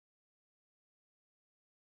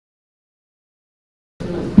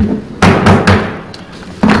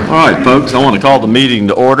All right, folks, I want to call the meeting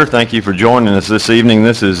to order. Thank you for joining us this evening.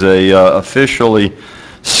 This is a officially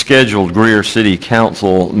scheduled Greer City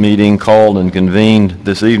Council meeting called and convened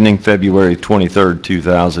this evening, February 23rd,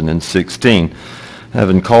 2016.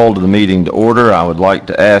 Having called the meeting to order, I would like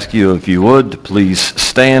to ask you, if you would, to please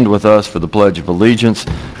stand with us for the Pledge of Allegiance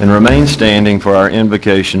and remain standing for our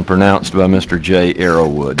invocation pronounced by Mr. J.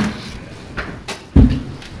 Arrowwood.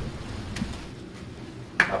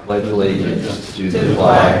 I pledge allegiance to the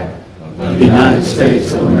flag of the United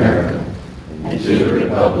States of America and to the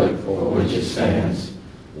republic for which it stands,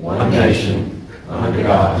 one nation, under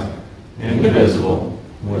God, indivisible,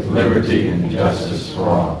 with liberty and justice for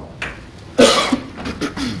all.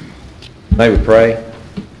 May we pray?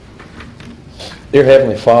 Dear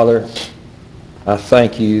Heavenly Father, I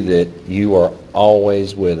thank you that you are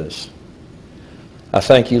always with us. I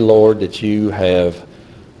thank you, Lord, that you have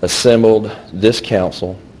assembled this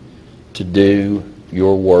council to do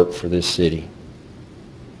your work for this city.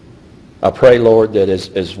 I pray, Lord, that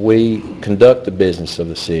as we conduct the business of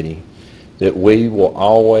the city, that we will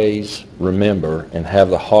always remember and have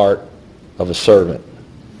the heart of a servant.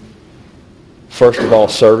 First of all,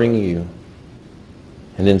 serving you,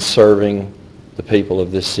 and then serving the people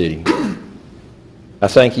of this city. I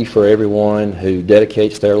thank you for everyone who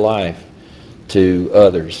dedicates their life to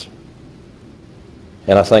others.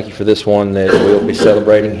 And I thank you for this one that will be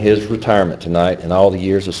celebrating his retirement tonight and all the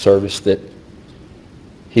years of service that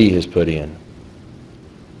he has put in.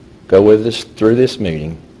 Go with us through this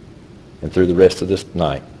meeting and through the rest of this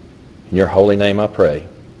night. In your holy name I pray.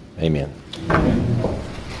 Amen. Amen.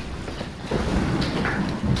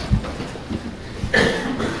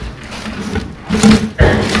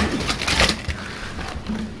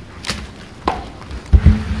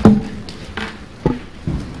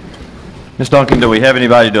 Ms. Duncan, do we have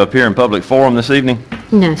anybody to appear in public forum this evening?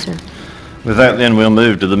 No, sir. With that, then, we'll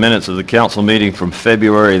move to the minutes of the council meeting from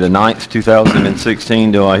February the 9th,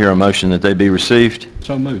 2016. Do I hear a motion that they be received?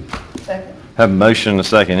 So moved. Second. Have a motion and a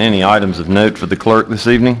second. Any items of note for the clerk this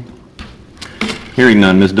evening? Hearing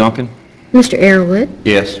none. Ms. Duncan? Mr. Arrowwood?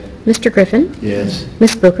 Yes. Mr. Griffin? Yes.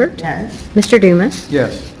 Ms. Booker? Yes. Mr. Dumas?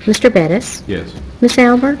 Yes. Mr. Bettis? Yes. Ms.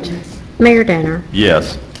 Albert? Yes. Mayor Danner?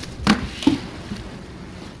 Yes.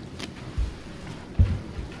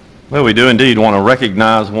 Well, we do indeed want to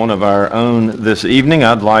recognize one of our own this evening.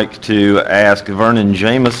 I'd like to ask Vernon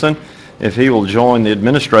Jameson if he will join the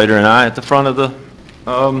administrator and I at the front of the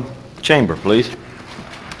chamber, please.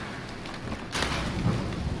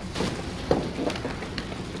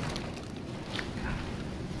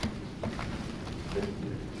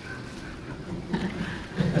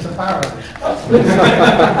 That's a fire.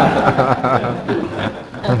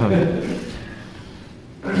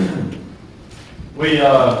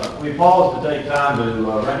 We pause to take time to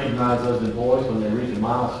recognize those employees when they reach a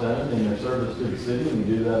milestone in their service to the city, and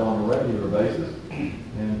we do that on a regular basis.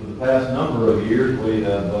 And for the past number of years, we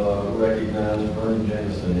have recognized Vernon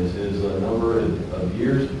Jameson as his number of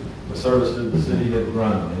years of service to the city have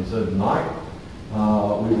grown. And so tonight,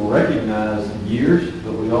 we will recognize years,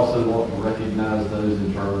 but we also want to recognize those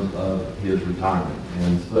in terms of his retirement.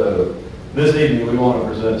 And so this evening, we want to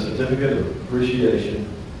present a certificate of appreciation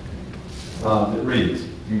that reads,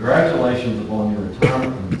 "Congratulations upon your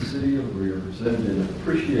retirement from the city of Greer, presented in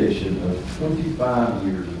appreciation of 25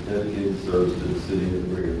 years of dedicated service to the city of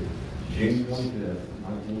Greer, June 25th,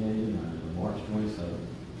 1989, to March 27th,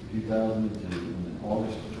 2002, and then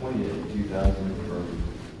August 28th, 2003,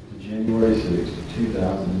 to January 6th,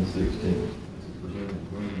 2016. This is presented to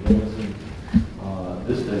Vernon Jameson,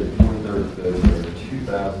 this day, 23rd of February,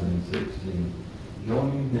 2016.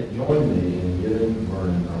 Join me in giving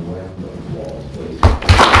Vernon a round of applause, please.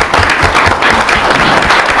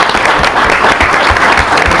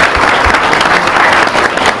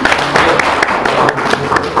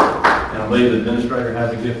 And I believe the administrator has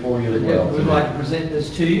a gift for you as well. We'd like to present this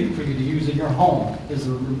to you for you to use in your home as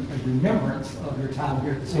a remembrance of your time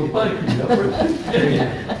here at the city. Well, thank you.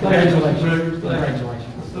 Congratulations.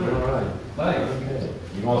 Congratulations. All right. Thanks.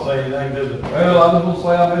 You want to say anything to the... Well, I just want to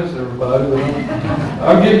say I miss everybody.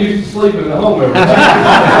 I'm getting used to sleeping at home every day.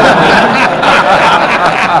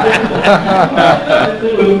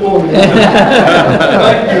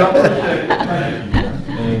 Thank you. I appreciate it.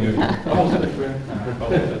 Thank you. I'm going to sit there.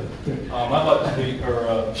 I'd like to speak, or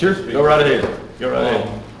Sure, go right ahead. Go right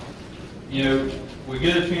ahead. You know, we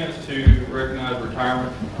get a chance to recognize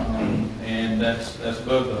retirement, and that's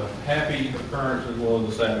both a happy occurrence as well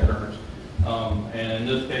as a sad occurrence. And in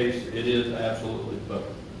this case, it is absolutely both.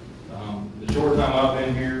 The short time I've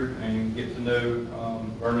been here and get to know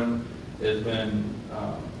Vernon has been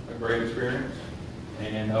a great experience.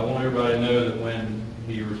 And I want everybody to know that when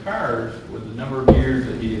he retires, with the number of years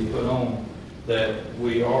that he has put on, that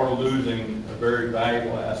we are losing a very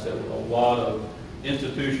valuable asset with a lot of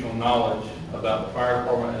institutional knowledge about the fire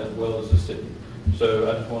department as well as the city. So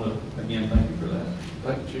I just want to, again, thank you for that.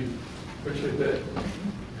 Thank you, Chief. Appreciate that.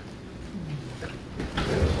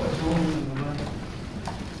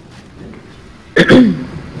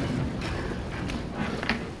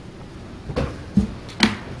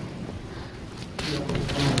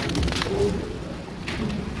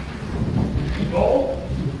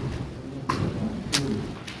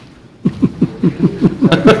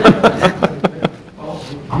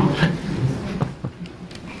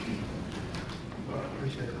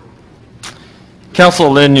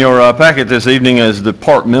 Council, in your packet this evening is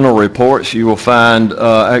departmental reports. You will find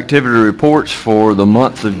activity reports for the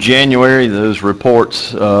month of January. Those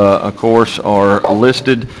reports, of course, are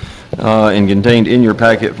listed and contained in your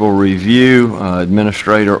packet for review.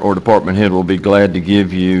 Administrator or department head will be glad to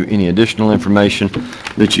give you any additional information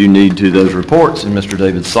that you need to those reports. And Mr.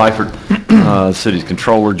 David Seifert, City's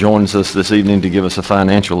Controller, joins us this evening to give us a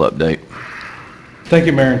financial update. Thank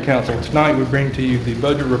you, Mayor and Council. Tonight we bring to you the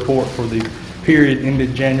budget report for the period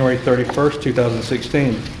ended January 31st,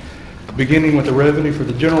 2016. Beginning with the revenue for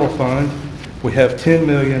the general fund, we have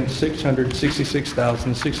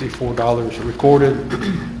 $10,666,064 recorded,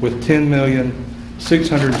 with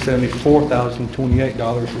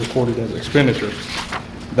 $10,674,028 recorded as expenditures.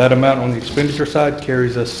 That amount on the expenditure side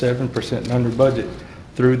carries us 7% under budget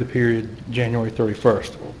through the period January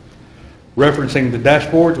 31st. Referencing the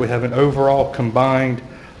dashboards, we have an overall combined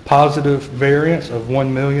positive variance of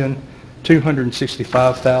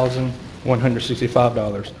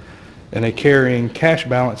 $1,265,165 and a carrying cash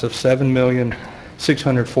balance of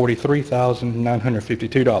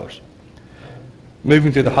 $7,643,952.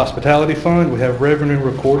 Moving to the hospitality fund, we have revenue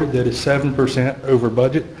recorded that is 7% over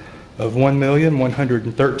budget of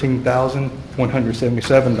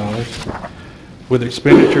 $1,113,177, with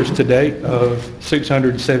expenditures to date of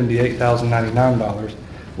 $678,099,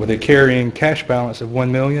 with a carrying cash balance of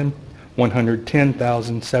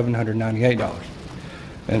 $1,110,798.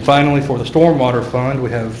 And finally, for the stormwater fund,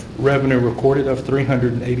 we have revenue recorded of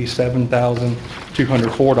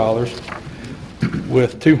 $387,204,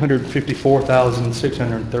 with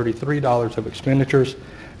 $254,633 of expenditures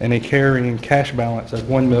and a carrying cash balance of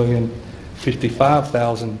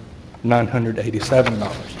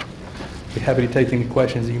 $1,055,987. Be happy to take any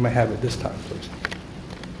questions that you may have at this time, please.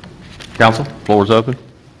 Council, floor is open.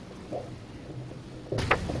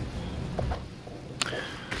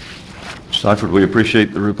 Seifert, we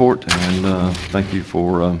appreciate the report and thank you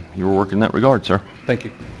for your work in that regard, sir. Thank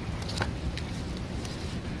you.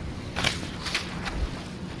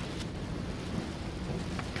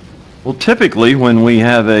 Well, typically when we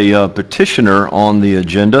have a petitioner on the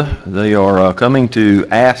agenda, they are coming to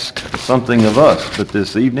ask something of us, but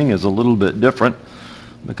this evening is a little bit different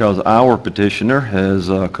because our petitioner has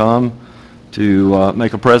come to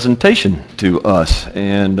make a presentation to us.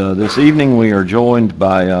 And this evening we are joined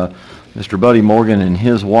by Mr. Buddy Morgan and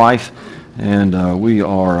his wife, and we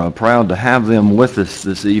are proud to have them with us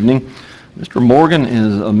this evening. Mr. Morgan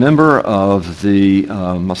is a member of the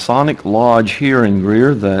Masonic Lodge here in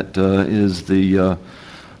Greer that is the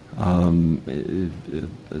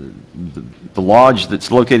lodge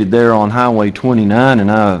that's located there on Highway 29,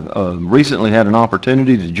 and I recently had an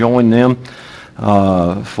opportunity to join them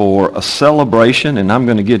for a celebration, and I'm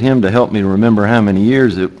going to get him to help me remember how many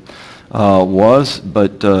years it was,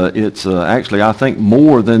 but it's actually, I think,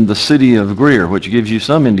 more than the city of Greer, which gives you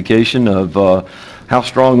some indication of how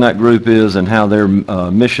strong that group is and how their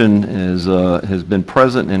mission has been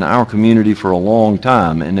present in our community for a long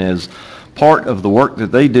time. And as part of the work that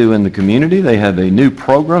they do in the community, they have a new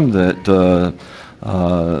program that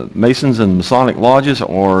Masons and Masonic Lodges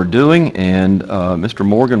are doing, and Mr.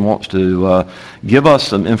 Morgan wants to give us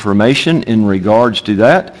some information in regards to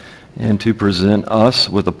that and to present us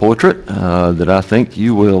with a portrait that I think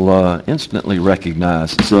you will instantly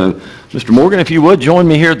recognize. So, Mr. Morgan, if you would, join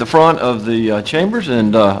me here at the front of the chambers,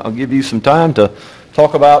 and I'll give you some time to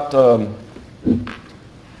talk about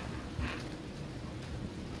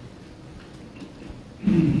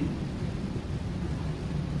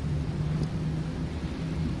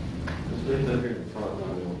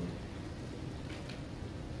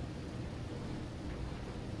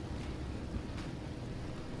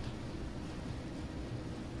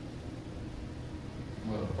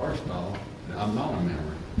First of all, I'm not a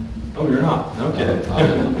member. Oh, you're not? Okay.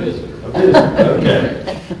 I'm a visitor. A visitor,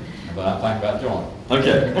 okay. But I think about joining.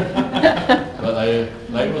 Okay. But they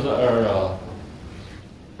was our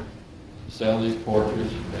sell these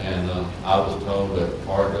portraits, and I was told that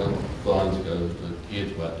part of the funds goes to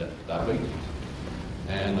kids with diabetes.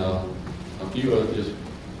 And a few of us just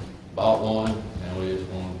bought one, and we just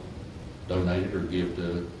want to donate it or give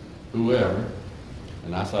to whoever.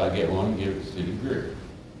 And I said I'd get one and give it to City of Greer.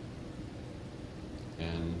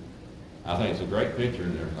 And I think it's a great picture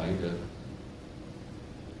and everything. That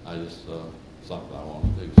I just something I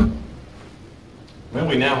want to do. So. Well,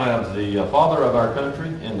 we now have the father of our country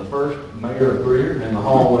and the first mayor of Greer in the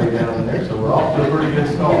hallway down there, so we're off to a pretty good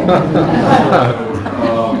start.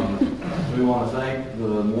 We want to thank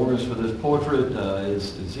the Morgans for this portrait.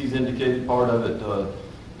 As he's indicated, part of it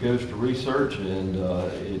goes to research, and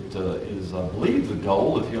it is, I believe, the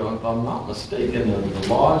goal, if I'm not mistaken, of the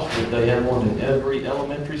lodge, that they have one in every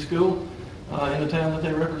elementary school in the town that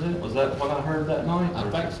they represent. Was that what I heard that night? I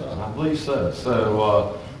think so. I believe so.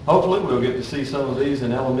 So hopefully we'll get to see some of these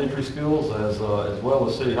in elementary schools as well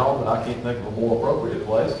as City Hall, but I can't think of a more appropriate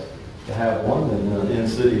place to have one than in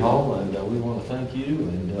City Hall, and we want to thank you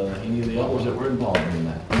and any of the others that were involved in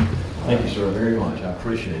that. Thank you, sir, very much. I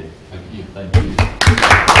appreciate it. Thank you. Thank you.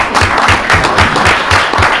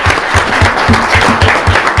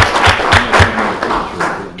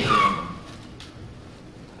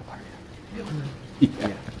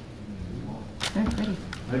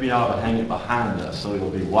 Maybe I ought to hang it behind us so it'll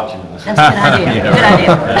be watching us. That's a good idea. Good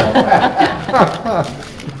idea.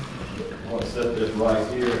 I want to set this right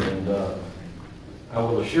here, and I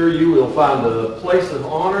will assure you we'll find a place of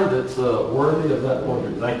honor that's worthy of that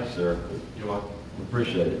portrait. Thank you, sir. You're welcome.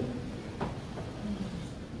 Appreciate it.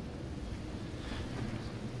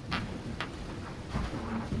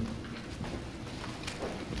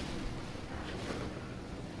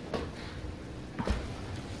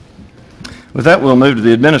 With that, we'll move to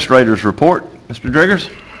the administrator's report. Mr. Driggers?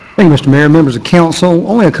 Thank you, Mr. Mayor, members of council.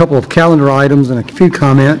 Only a couple of calendar items and a few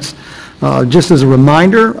comments. Just as a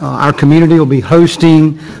reminder, our community will be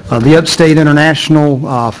hosting the Upstate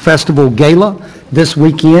International Festival Gala this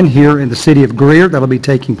weekend here in the city of Greer. That'll be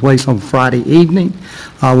taking place on Friday evening.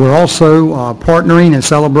 We're also partnering and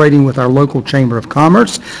celebrating with our local Chamber of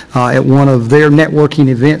Commerce at one of their networking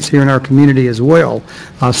events here in our community as well.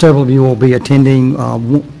 Several of you will be attending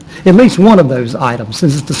at least one of those items.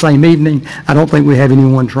 Since it's the same evening, I don't think we have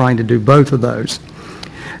anyone trying to do both of those.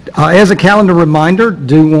 As a calendar reminder,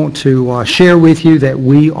 do want to share with you that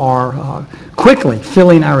we are quickly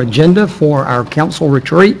filling our agenda for our council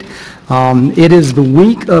retreat. It is the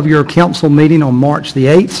week of your council meeting on March the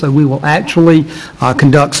 8th, so we will actually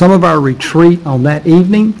conduct some of our retreat on that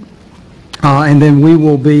evening, and then we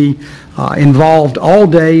will be involved all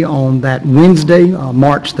day on that Wednesday,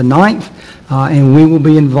 March the 9th, and we will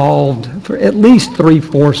be involved for at least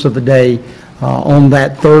 3/4 of the day on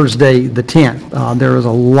that Thursday, the 10th. There is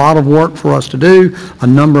a lot of work for us to do, a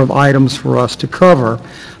number of items for us to cover.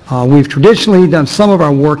 We've traditionally done some of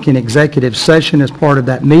our work in executive session as part of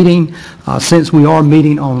that meeting. Since we are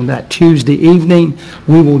meeting on that Tuesday evening,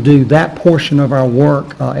 we will do that portion of our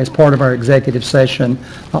work as part of our executive session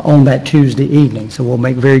on that Tuesday evening. So we'll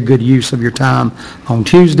make very good use of your time on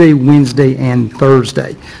Tuesday, Wednesday, and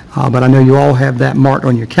Thursday. But I know you all have that marked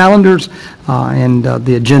on your calendars, and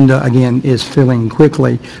the agenda, again, is filling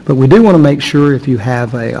quickly. But we do want to make sure if you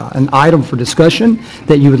have an item for discussion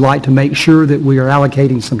that you would like to make sure that we are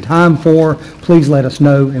allocating some time for, please let us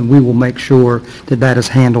know, and we will make sure that that is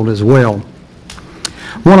handled as well.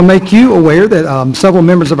 I want to make you aware that several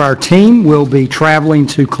members of our team will be traveling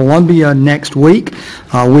to Columbia next week.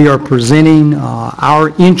 We are presenting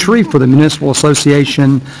our entry for the Municipal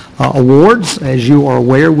Association Awards. As you are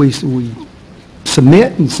aware, we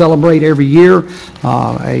submit and celebrate every year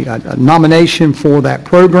a nomination for that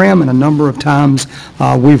program, and a number of times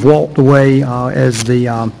we've walked away as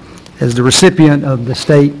the recipient of the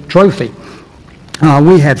state trophy.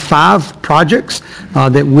 We had 5 projects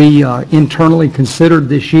that we internally considered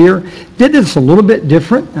this year. Did this a little bit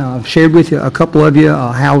different. Shared with you, a couple of you,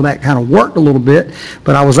 how that kind of worked a little bit,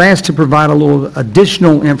 but I was asked to provide a little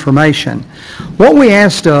additional information. What we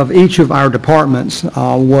asked of each of our departments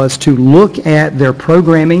was to look at their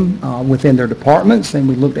programming within their departments, and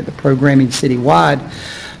we looked at the programming citywide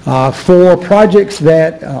for projects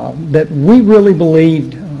that we really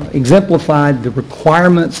believed exemplified the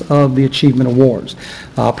requirements of the Achievement Awards.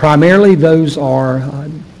 Primarily, those are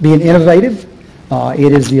being innovative.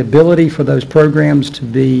 It is the ability for those programs to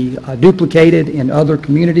be duplicated in other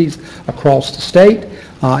communities across the state,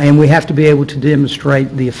 and we have to be able to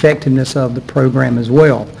demonstrate the effectiveness of the program as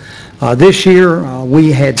well. This year,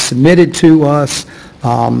 we had submitted to us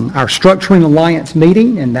our Structuring Alliance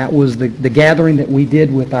meeting, and that was the gathering that we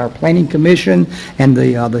did with our Planning Commission and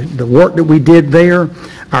the work that we did there,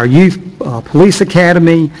 our Youth Police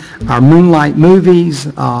Academy, our Moonlight Movies,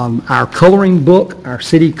 our coloring book, our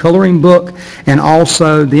city coloring book, and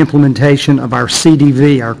also the implementation of our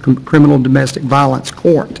CDV, our Criminal Domestic Violence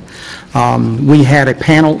Court. We had a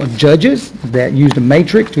panel of judges that used a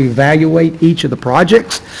matrix to evaluate each of the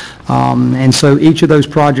projects, and so each of those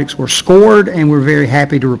projects were scored, and we're very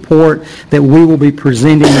happy to report that we will be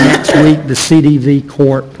presenting next week the CDV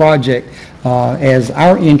Court project as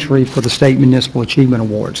our entry for the State Municipal Achievement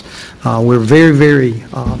Awards. We're very, very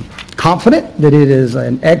confident that it is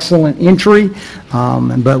an excellent entry,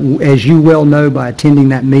 but as you well know by attending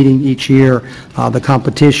that meeting each year, the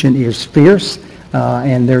competition is fierce,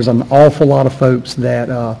 and there's an awful lot of folks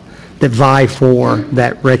that vie for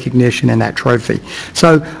that recognition and that trophy.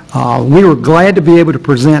 So we were glad to be able to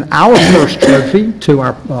present our first trophy to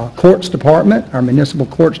our courts department. Our municipal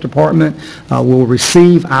courts department will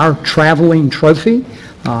receive our traveling trophy,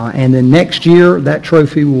 and then next year that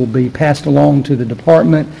trophy will be passed along to the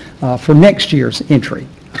department for next year's entry.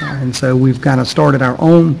 And so we've kind of started our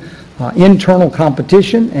own internal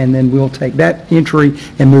competition, and then we'll take that entry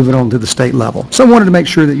and move it on to the state level. So I wanted to make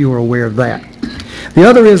sure that you were aware of that. The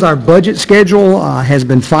other is our budget schedule has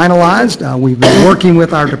been finalized. We've been working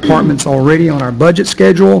with our departments already on our budget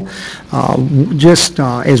schedule.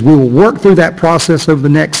 As we will work through that process over the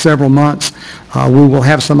next several months, we will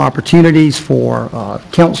have some opportunities for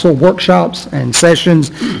council workshops and sessions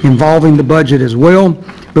involving the budget as well.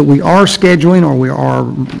 But we are scheduling, or we are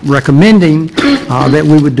recommending that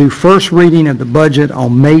we would do first reading of the budget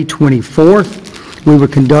on May 24th. We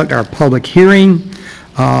would conduct our public hearing.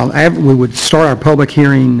 We would start our public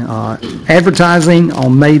hearing advertising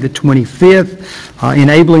on May the 25th,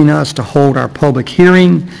 enabling us to hold our public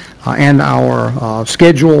hearing and our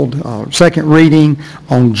scheduled second reading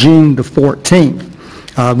on June the 14th.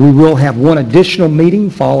 We will have one additional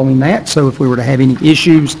meeting following that, so if we were to have any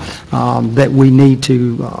issues that we need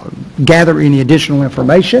to gather any additional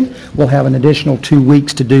information, we'll have an additional 2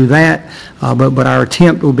 weeks to do that, but our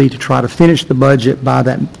attempt will be to try to finish the budget by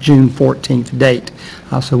that June 14th date,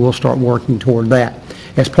 so we'll start working toward that.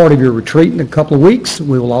 As part of your retreat in a couple of weeks,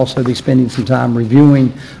 we will also be spending some time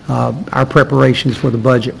reviewing our preparations for the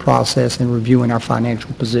budget process and reviewing our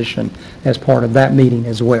financial position as part of that meeting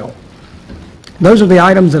as well. Those are the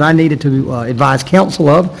items that I needed to advise council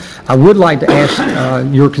of. I would like to ask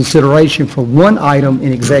your consideration for one item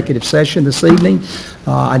in executive session this evening.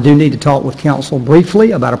 I do need to talk with council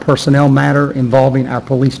briefly about a personnel matter involving our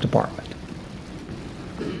police department.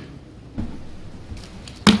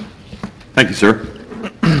 Thank you, sir.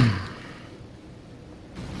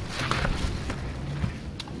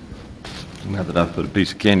 Now that I've put a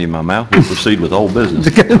piece of candy in my mouth, we'll proceed with old business.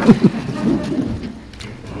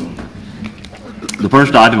 The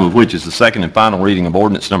first item of which is the second and final reading of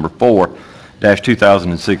ordinance number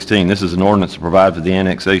 4-2016. This is an ordinance to provide for the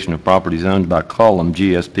annexation of properties owned by Cullum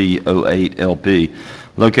GSP 08 LP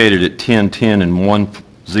located at 1010 and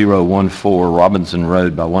 1014 Robinson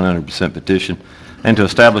Road by 100% petition, and to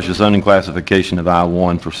establish a zoning classification of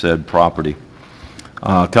I-1 for said property.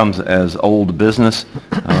 Comes as old business.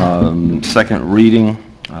 Second reading.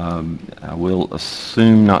 I will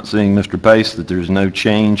assume, not seeing Mr. Pace, that there's no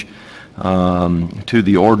change to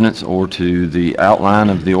the ordinance or to the outline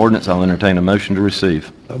of the ordinance. I'll entertain a motion to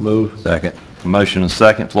receive. So move. Second. A motion and a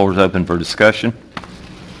second. Floor is open for discussion.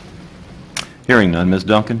 Hearing none. Ms.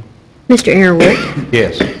 Duncan? Mr. Arrowood.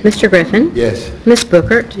 Yes. Mr. Griffin. Yes. Ms.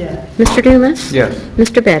 Bookert. Yes. Mr. Dumas. Yes.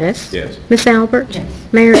 Mr. Bettis. Yes. Ms. Albert. Yes.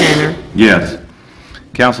 Mayor Danner. Yes.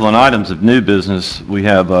 Council, on items of new business, we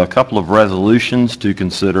have a couple of resolutions to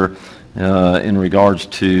consider in regards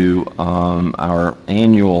to our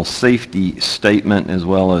annual safety statement as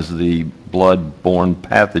well as the blood-borne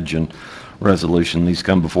pathogen resolution. These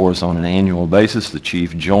come before us on an annual basis. The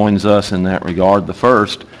chief joins us in that regard. The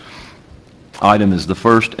first item is the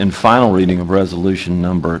first and final reading of resolution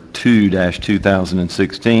number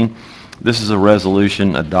 2-2016. This is a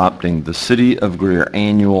resolution adopting the City of Greer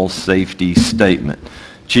annual safety statement.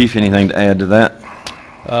 Chief, anything to add to that?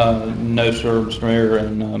 No, sir, Mr. Mayor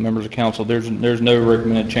and members of council. There's no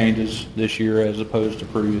recommended changes this year as opposed to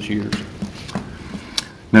previous years.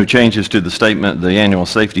 No changes to the statement, the annual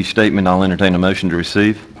safety statement. I'll entertain a motion to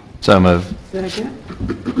receive. So move.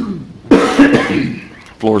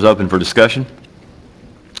 Floor is open for discussion.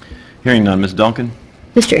 Hearing none. Ms. Duncan?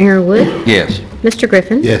 Mr. Arrowood. Yes. Mr.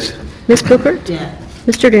 Griffin. Yes. Ms. Bookert. Yes.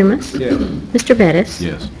 Mr. Dumas. Yes. Mr. Bettis.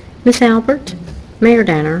 Yes. Ms. Albert. Mayor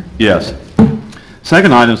Danner. Yes.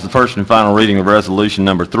 Second item is the first and final reading of Resolution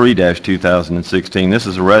Number 3-2016. This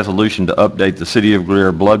is a resolution to update the City of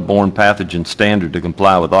Greer bloodborne pathogen standard to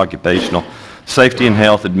comply with Occupational Safety and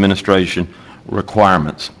Health Administration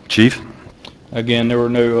requirements. Chief? Again, there were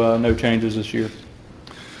no changes this year.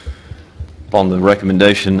 Upon the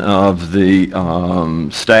recommendation of the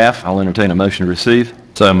staff, I'll entertain a motion to receive.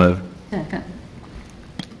 So moved. Second.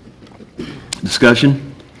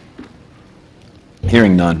 Discussion?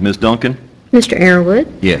 Hearing none. Ms. Duncan? Mr.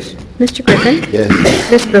 Arrowood, Yes. Mr. Griffin, Yes.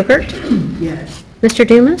 Ms. Bookert, Yes. Mr.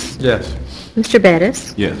 Dumas, Yes. Mr.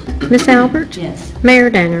 Bettis, Yes. Ms. Albert, Yes. Mayor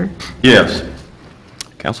Danner. Yes.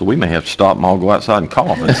 Council, we may have to stop and all go outside and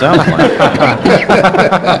cough, it sounds like.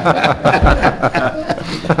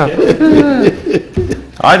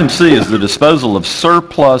 Item C is the disposal of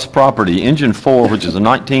surplus property. Engine 4, which is a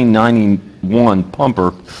 1991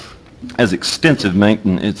 pumper, has extensive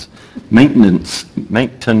maintenance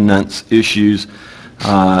issues,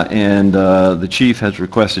 and the chief has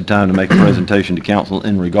requested time to make a presentation to council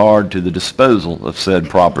in regard to the disposal of said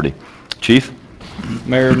property. Chief?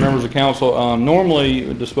 Mayor, members of council,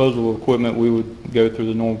 normally disposal of equipment, we would go through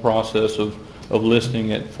the normal process of listing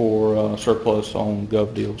it for surplus on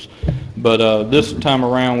gov deals. But this time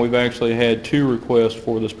around, we've actually had 2 requests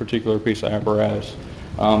for this particular piece of apparatus.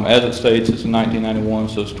 As it states, it's a 1991,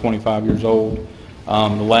 so it's 25 years old.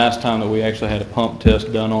 The last time that we actually had a pump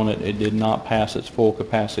test done on it, it did not pass its full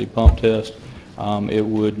capacity pump test. It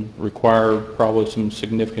would require probably some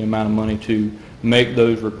significant amount of money to make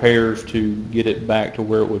those repairs to get it back to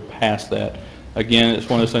where it would pass that. Again, it's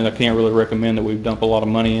one of those things I can't really recommend that we've dumped a lot of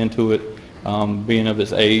money into it, being of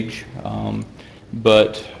its age.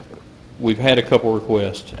 But we've had a couple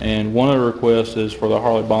requests, and one of the requests is for the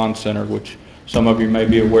Harley Bond Center, which some of you may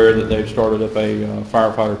be aware that they've started up a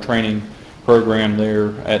firefighter training program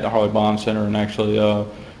there at the Harley Bond Center, and actually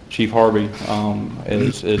Chief Harvey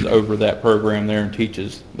is over that program there and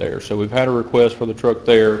teaches there. So we've had a request for the truck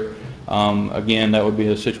there. Again, that would be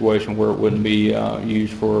a situation where it wouldn't be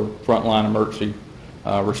used for frontline emergency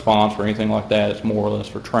response or anything like that. It's more or less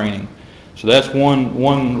for training. So that's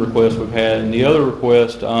one request we've had. And the other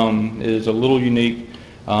request is a little unique.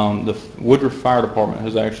 The Woodruff Fire Department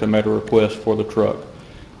has actually made a request for the truck.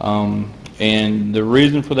 And the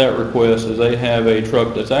reason for that request is they have a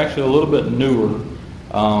truck that's actually a little bit newer,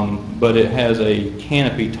 but it has a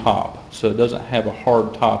canopy top, so it doesn't have a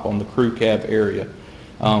hard top on the crew cab area.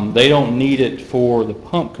 They don't need it for the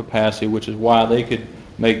pump capacity, which is why they could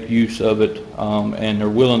make use of it, and they're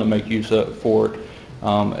willing to make use of it for it,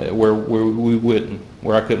 where we wouldn't,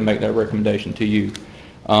 where I couldn't make that recommendation to you.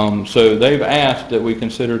 So they've asked that we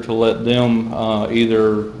consider to let them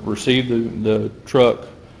either receive the truck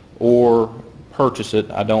or purchase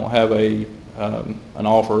it. I don't have an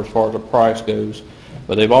offer as far as the price goes,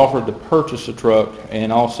 but they've offered to purchase the truck,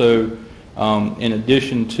 and also in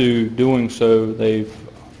addition to doing so, they've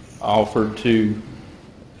offered to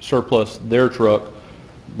surplus their truck,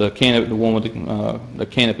 the one with the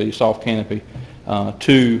canopy, soft canopy,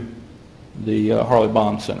 to the Harley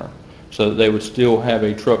Bond Center, so that they would still have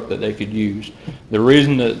a truck that they could use. The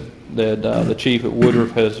reason that the chief at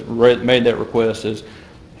Woodruff has made that request is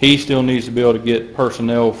he still needs to be able to get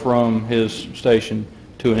personnel from his station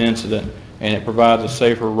to an incident, and it provides a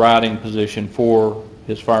safer riding position for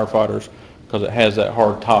his firefighters because it has that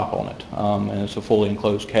hard top on it, and it's a fully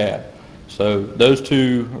enclosed cab. So those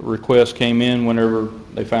 2 requests came in whenever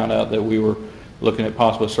they found out that we were looking at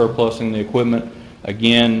possibly surplusing the equipment.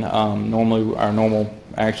 Again, normally our normal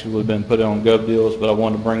action would have been put it on gov deals, but I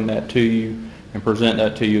wanted to bring that to you and present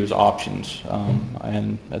that to you as options.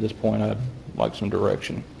 And at this point, I'd like some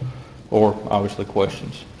direction, or obviously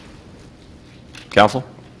questions. Council?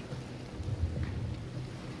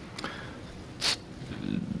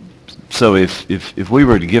 So if we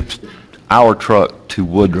were to give our truck to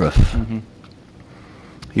Woodruff,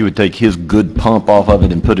 he would take his good pump off of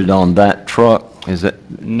it and put it on that truck? Is that?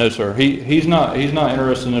 No, sir. He's not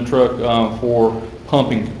interested in a truck for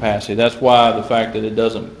pumping capacity. That's why the fact that it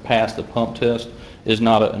doesn't pass the pump test is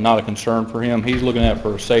not a concern for him. He's looking at it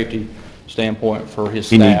for a safety standpoint for his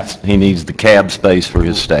staff. He needs the cab space for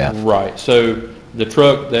his staff. Right. So the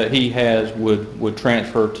truck that he has would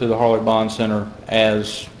transfer to the Harley Bond Center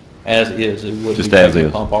as is. It wouldn't Just be as taking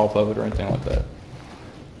is. a pump off of it or anything like that.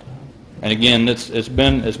 And again, it's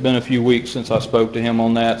been a few weeks since I spoke to him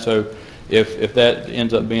on that. So if that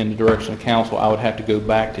ends up being the direction of council, I would have to go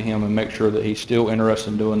back to him and make sure that he's still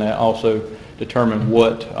interested in doing that. Also determine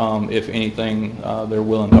what, if anything, they're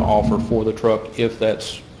willing to offer for the truck, if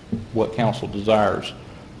that's what council desires.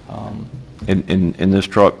 And this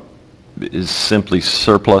truck is simply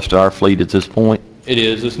surplus to our fleet at this point? It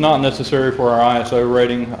is. It's not necessary for our ISO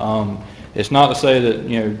rating. It's not to say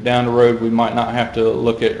that, down the road, we might not have to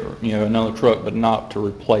look at, another truck, but not to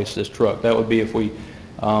replace this truck. That would be if we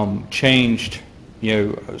changed,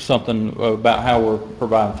 something about how we're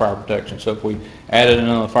providing fire protection. So if we added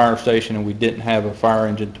another fire station and we didn't have a fire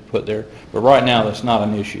engine to put there. But right now, that's not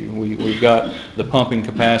an issue. We've got the pumping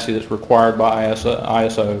capacity that's required by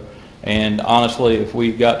ISO. And honestly, if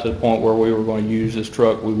we got to the point where we were going to use this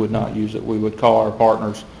truck, we would not use it. We would call our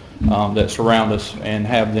partners that surround us and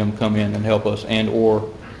have them come in and help us and or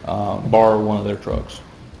borrow one of their trucks.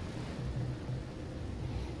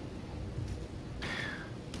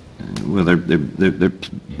 Well, they're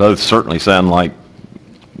both certainly sound like,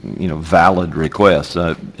 valid requests.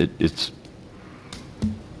 It's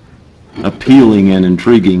appealing and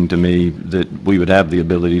intriguing to me that we would have the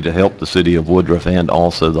ability to help the city of Woodruff and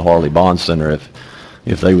also the Harley Bond Center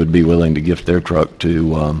if they would be willing to gift their truck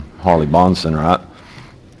to Harley Bond Center.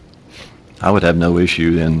 I would have no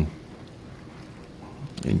issue in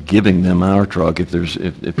giving them our truck if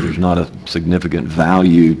there's not a significant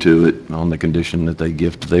value to it, on the condition that they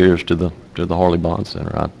gift theirs to the Harley Bond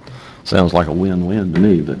Center. Sounds like a win-win to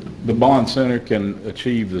me. But the Bond Center can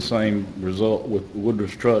achieve the same result with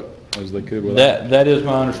Woodruff's truck as they could with that is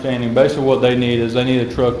my understanding. Basically, what they need is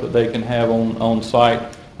a truck that they can have on site,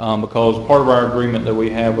 because part of our agreement that we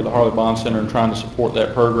have with the Harley Bond Center and trying to support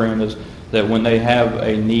that program is that when they have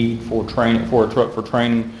a need for training, for a truck for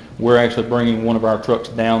training, we're actually bringing one of our trucks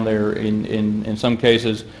down there, in some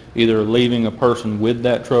cases either leaving a person with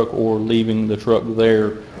that truck or leaving the truck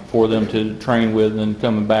there for them to train with and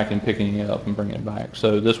coming back and picking it up and bringing it back.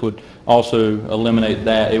 So this would also eliminate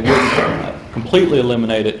that. It wouldn't completely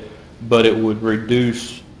eliminate it, but it would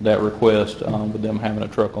reduce that request with them having a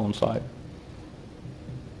truck on site.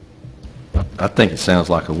 I think it sounds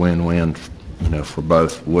like a win-win, for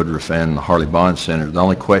both Woodruff and the Harley Bond Center. The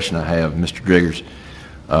only question I have, Mr. Driggers,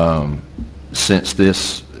 since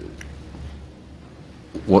this,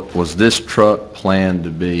 what was this truck planned to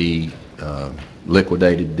be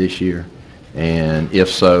liquidated this year? And if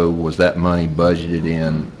so, was that money budgeted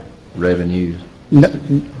in revenues? No,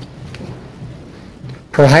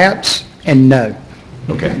 perhaps, and no.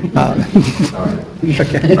 Okay. All right.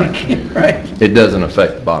 Okay. Right. It doesn't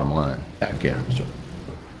affect the bottom line. Okay.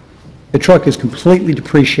 The truck is completely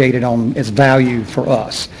depreciated on its value for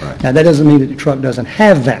us. Right. Now, that doesn't mean that the truck doesn't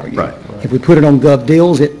have value. Right. If we put it on Gov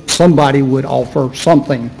Deals, somebody would offer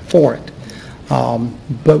something for it.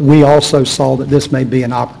 But we also saw that this may be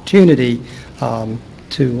an opportunity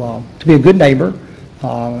to be a good neighbor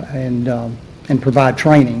and provide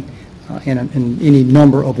training in any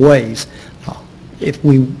number of ways. If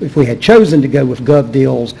we had chosen to go with Gov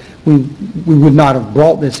Deals, we would not have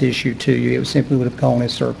brought this issue to you. It simply would have gone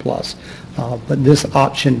as surplus. But this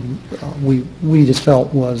option, we just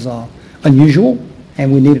felt was unusual,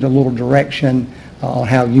 and we needed a little direction on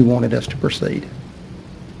how you wanted us to proceed.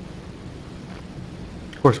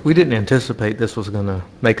 Of course, we didn't anticipate this was going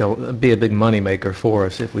to be a big money maker for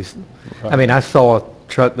us. I mean, I saw a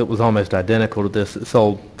truck that was almost identical to this that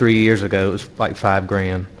sold 3 years ago. It was like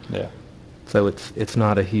 $5,000. Yeah. So it's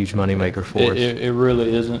not a huge money maker for us. It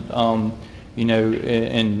really isn't.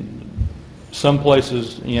 In some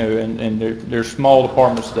places, and there's small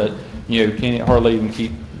departments that can't hardly even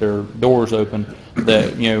keep their doors open.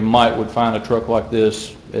 That would find a truck like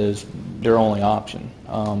this as their only option.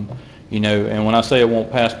 And when I say it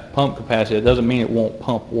won't pass pump capacity, it doesn't mean it won't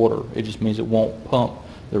pump water. It just means it won't pump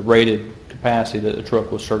the rated capacity that the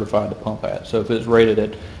truck was certified to pump at. So if it's rated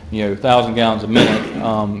at 1,000 gallons a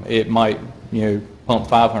minute, it might pump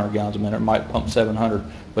 500 gallons a minute. It might pump 700,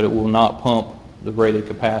 but it will not pump the rated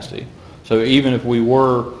capacity. So even if we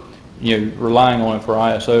were relying on it for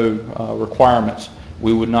ISO requirements,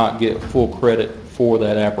 we would not get full credit for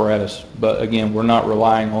that apparatus. But again, we're not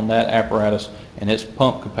relying on that apparatus and its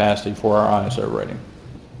pump capacity for our ISO rating.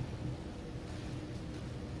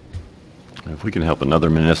 if we can help another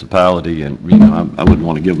municipality, and I wouldn't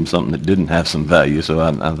want to give them something that didn't have some value, so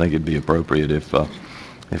I think it'd be appropriate if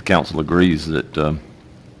council agrees that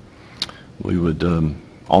we would,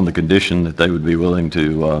 on the condition that they would be willing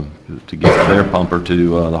to give their pumper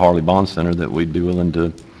to the Harley Bond Center, that we'd be willing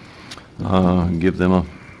to give them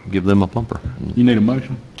a pumper. You need a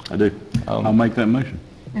motion? I do. I'll make that motion.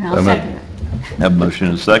 And I'll second it. Have a motion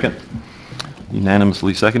and a second.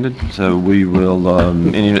 Unanimously seconded. So we will,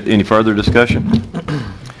 any further discussion?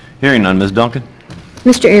 Hearing none. Ms. Duncan?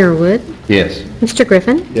 Mr. Arrowood, Yes. Mr.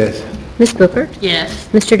 Griffin, Yes. Ms. Booker, Yes.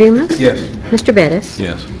 Mr. Dumas, Yes. Mr. Bettis,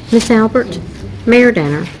 Yes. Ms. Albert, Mayor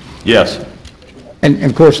Danner. Yes. And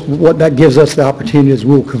of course, what that gives us the opportunity is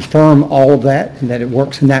we'll confirm all of that and that it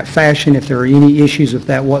works in that fashion. If there are any issues with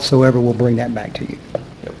that whatsoever, we'll bring that back to you.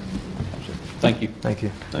 Thank you. Thank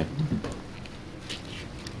you. Thank you.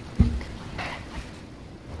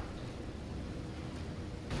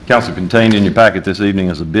 Council, contained in your packet this evening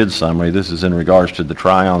is a bid summary. This is in regards to the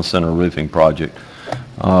Tryon Center roofing project.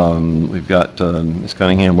 We've got Ms.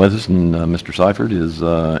 Cunningham with us, and Mr. Seifert is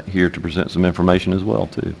here to present some information as well,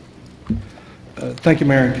 too. Thank you,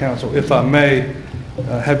 Mayor and Council. If I may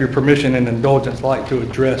have your permission and indulgence, I'd like to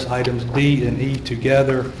address items D and E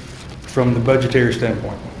together from the budgetary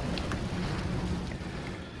standpoint.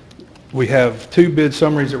 We have two bid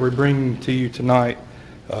summaries that we're bringing to you tonight.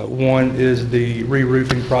 One is the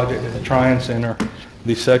re-roofing project at the Tryon Center.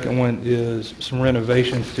 The second one is some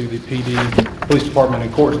renovations to the PD, Police Department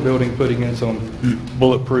and Courts building, putting in some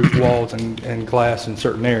bulletproof walls and glass in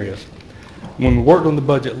certain areas. When we worked on the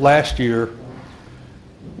budget last year,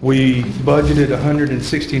 we budgeted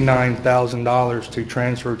 $169,000 to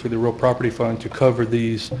transfer to the real property fund to cover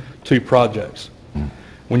these two projects.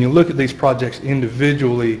 When you look at these projects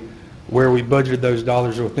individually, where we budgeted those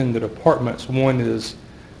dollars within the departments, one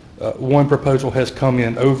proposal has come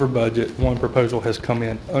in over budget, one proposal has come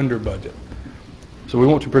in under budget. So we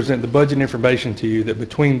want to present the budget information to you that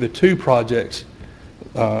between the two projects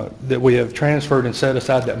that we have transferred and set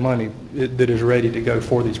aside that money that is ready to go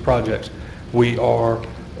for these projects, we are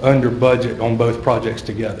under budget on both projects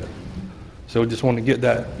together. So we just want to get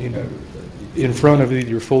that, in front of you.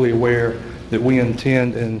 You're fully aware that we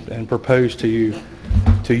intend and propose to you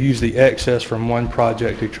to use the excess from one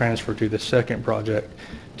project to transfer to the second project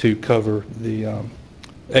to cover the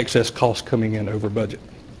excess costs coming in over budget.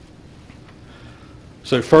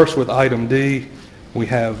 So first, with item D, we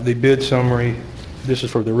have the bid summary. This is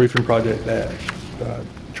for the roofing project at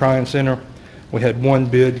Tryon Center. We had one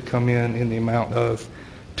bid come in the amount of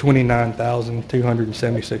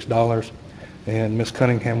 $29,276, and Ms.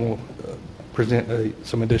 Cunningham will present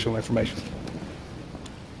some additional information.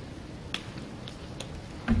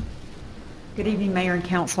 Good evening, Mayor and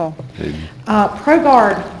Council.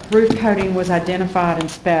 ProGuard roof coating was identified and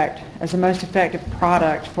spec'd as the most effective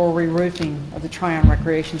product for re-roofing of the Tryon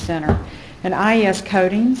Recreation Center. And IES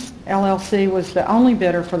Coatings, LLC, was the only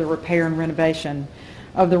bidder for the repair and renovation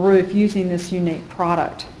of the roof using this unique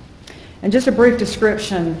product. And just a brief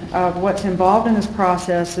description of what's involved in this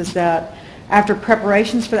process is that after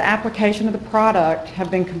preparations for the application of the product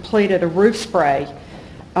have been completed, a roof spray,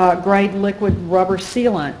 grade liquid rubber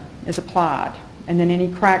sealant, is applied, and then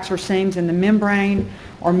any cracks or seams in the membrane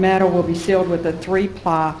or metal will be sealed with a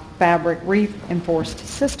 3-ply fabric reinforced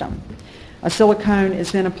system. A silicone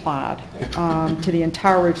is then applied to the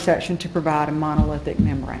entire roof section to provide a monolithic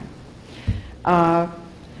membrane.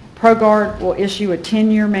 ProGuard will issue a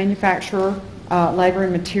 10-year manufacturer, labor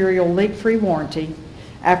and material leak-free warranty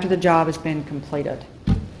after the job has been completed.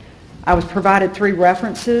 I was provided 3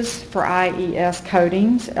 references for IES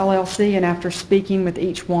Coatings, LLC, and after speaking with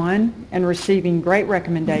each one and receiving great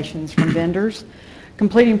recommendations from vendors,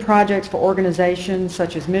 completing projects for organizations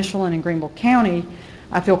such as Michelin and Greenville County,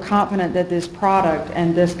 I feel confident that this product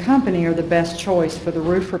and this company are the best choice for the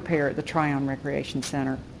roof repair at the Tryon Recreation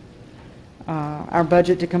Center. Our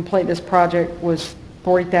budget to complete this project was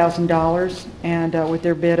 $40,000, and with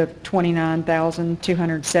their bid of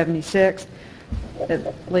 $29,276,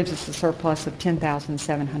 it leaves us a surplus of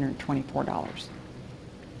 $10,724.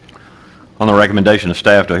 On the recommendation of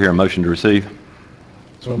staff, do I hear a motion to receive?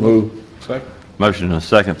 So move. Second. Motion and a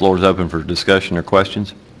second. Floor is open for discussion or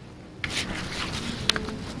questions.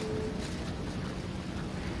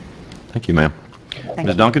 Thank you, ma'am. Thank Ms.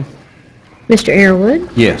 you. Duncan? Mr.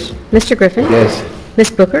 Arrowood? Yes. Mr. Griffin? Yes.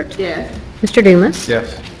 Ms. Bookert? Yes. Mr. Dumas?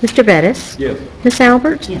 Yes. Mr. Bettis? Yes. Ms.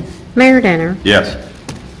 Albert? Yes. Mayor Danner? Yes.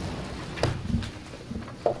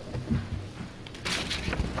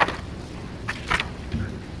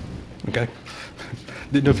 Okay.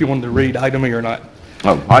 Didn't know if you wanted to read item E or not.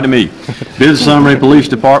 Oh, item E, bid summary, Police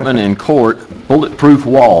Department and Court, bulletproof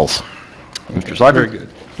walls. Mr. Seifert? Very good.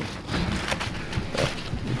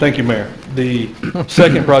 Thank you, Mayor. The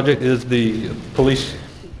second project is the Police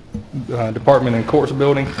Department and Courts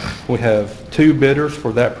building. We have 2 bidders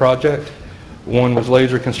for that project. One was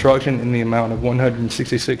Laser Construction in the amount of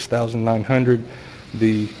 $166,900.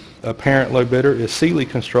 The apparent low bidder is Sealy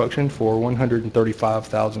Construction for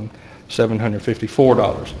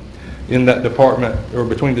 $135,754. In that department, or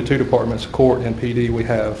between the 2 departments, Court and PD, we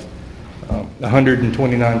have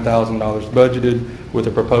 $129,000 budgeted with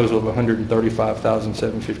a proposal of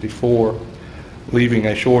 $135,754, leaving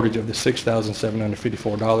a shortage of the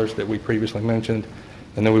 $6,754 that we previously mentioned.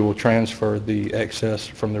 and then we will transfer the excess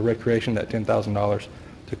from the recreation, that $10,000,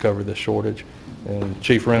 to cover this shortage. And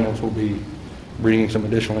Chief Reynolds will be bringing some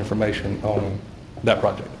additional information on that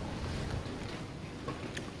project.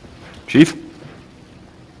 Chief?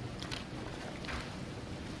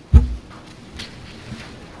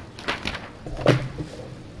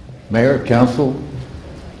 Mayor, council,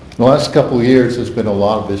 the last couple of years, there's been a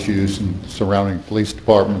lot of issues surrounding police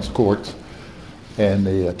departments, courts, and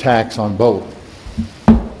the attacks on both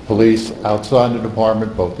police outside the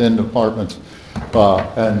department, both in departments,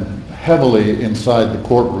 and heavily inside the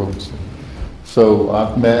courtrooms. So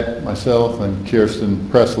I've met, myself and Kirsten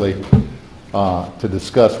Presley, to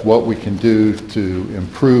discuss what we can do to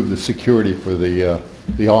improve the security for the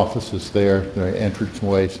offices there, the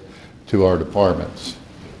entranceways to our departments.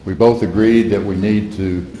 We both agreed that we need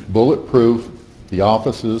to bulletproof the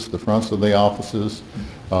offices, the fronts of the offices.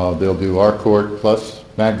 They'll do our court plus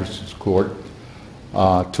magistrate's court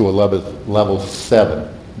to a level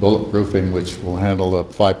 7 bulletproofing, which will handle a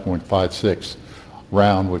 5.56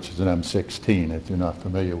 round, which is an M16, if you're not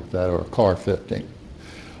familiar with that, or a CAR 15.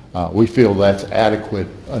 We feel that's adequate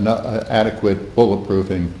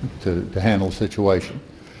bulletproofing to handle the situation.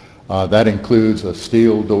 That includes a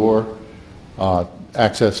steel door,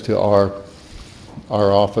 access to our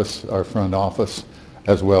office, our front office,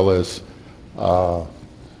 as well as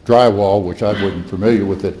drywall, which I wasn't familiar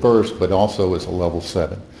with at first, but also is a level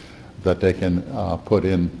 7 that they can put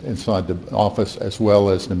inside the office, as well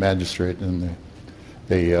as the magistrate and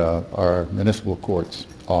our municipal court's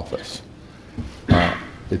office.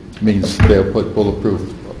 It means they'll put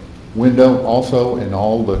bulletproof window also in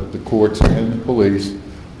all the courts and the police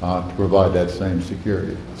to provide that same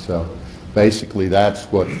security. So basically, that's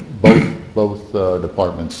what both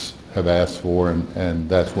departments have asked for, and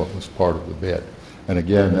that's what was part of the bid. And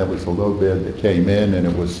again, that was a low bid that came in, and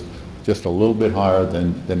it was just a little bit higher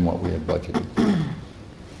than what we had budgeted.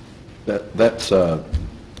 That's the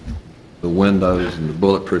windows and the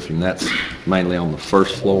bulletproofing, that's mainly on the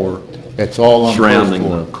first floor? It's all on the first surrounding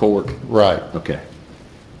floor. the court? Right. Okay.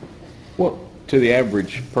 What, to the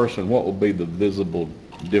average person, what will be the visible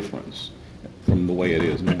difference from the way it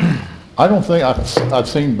is now? I don't think, I've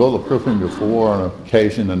seen bulletproofing before on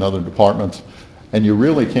occasion in other departments, and you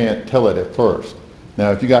really can't tell it at first.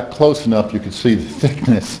 Now, if you got close enough, you could see the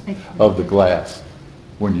thickness of the glass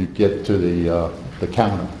when you get to the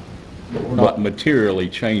counter. We're not materially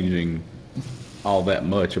changing all that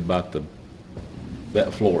much about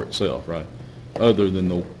that floor itself, right? Other than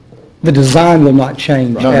The design will not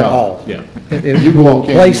change No, at no. all. yeah. It will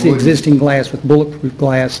replace the existing glass with bulletproof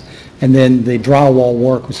glass, and then the drywall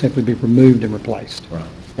work will simply be removed and replaced. Right.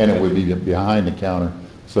 And it would be behind the counter,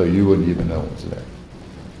 so you wouldn't even know it's there.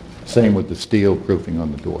 Same with the steel proofing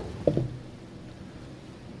on the door.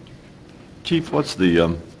 Chief, what's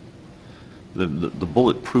the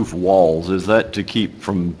bulletproof walls? Is that to keep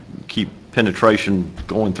penetration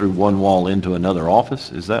going through one wall into another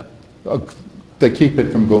office? Is that? They keep it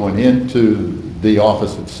from going into the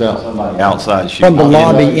office itself. Outside shooting? From the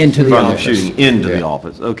lobby into the From the office. shooting into the Yeah.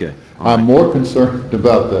 office, okay. I'm more concerned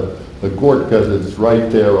about the court because it's right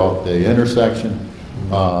there off the intersection.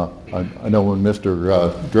 I know when Mr.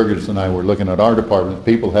 Drugis and I were looking at our department,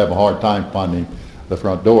 people have a hard time finding the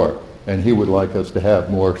front door. And he would like us to have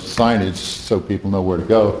more signage so people know where to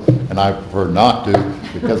go, and I prefer not to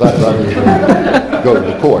because I'd rather go to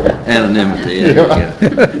the court. Anonymity, yeah.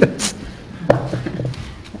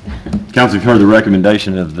 Council, you've heard the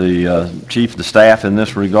recommendation of the chief, the staff in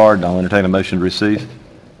this regard. I'll entertain a motion to receive.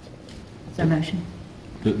 So motion.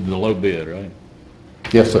 The low bid, right?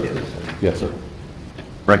 Yes, sir. Yes, sir.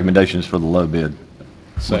 Recommendations for the low bid.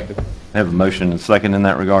 Second. Have a motion and second in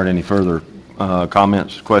that regard. Any further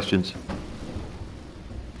comments, questions?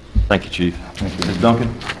 Thank you, Chief. Thank you. Ms.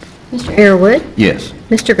 Duncan? Mr. Airwood? Yes.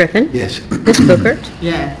 Mr. Griffin? Yes. Ms. Bookert?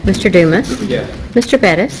 Yeah. Mr. Dumas? Yes. Mr.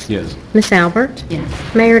 Bettis? Yes. Ms. Albert?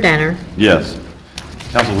 Yes. Mayor Danner? Yes.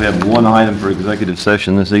 Council, we have one item for executive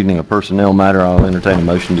session this evening, a personnel matter. I'll entertain a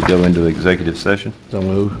motion to go into executive session. So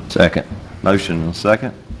move. Second. Motion and a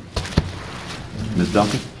second. Ms.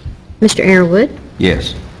 Duncan? Mr. Airwood?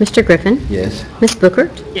 Yes. Mr. Griffin? Yes. Ms.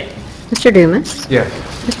 Bookert? Yes. Mr. Dumas? Yes.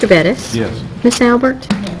 Mr. Bettis? Yes. Ms. Albert?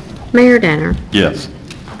 Mayor Danner? Yes.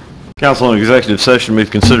 Council, in executive session, we've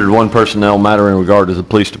considered one personnel matter in regard to the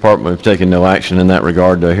police department. We've taken no action in that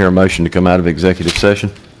regard. Do I hear a motion to come out of executive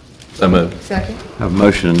session? So move. Second. Have a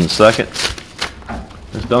motion and a second.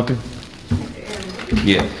 Ms. Duncan?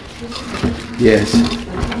 Yes. Yes.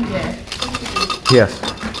 Yes.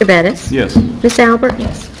 Mr. Bettis? Yes. Ms. Albert?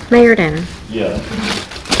 Yes. Mayor Danner? Yes.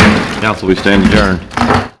 Council, we stand adjourned.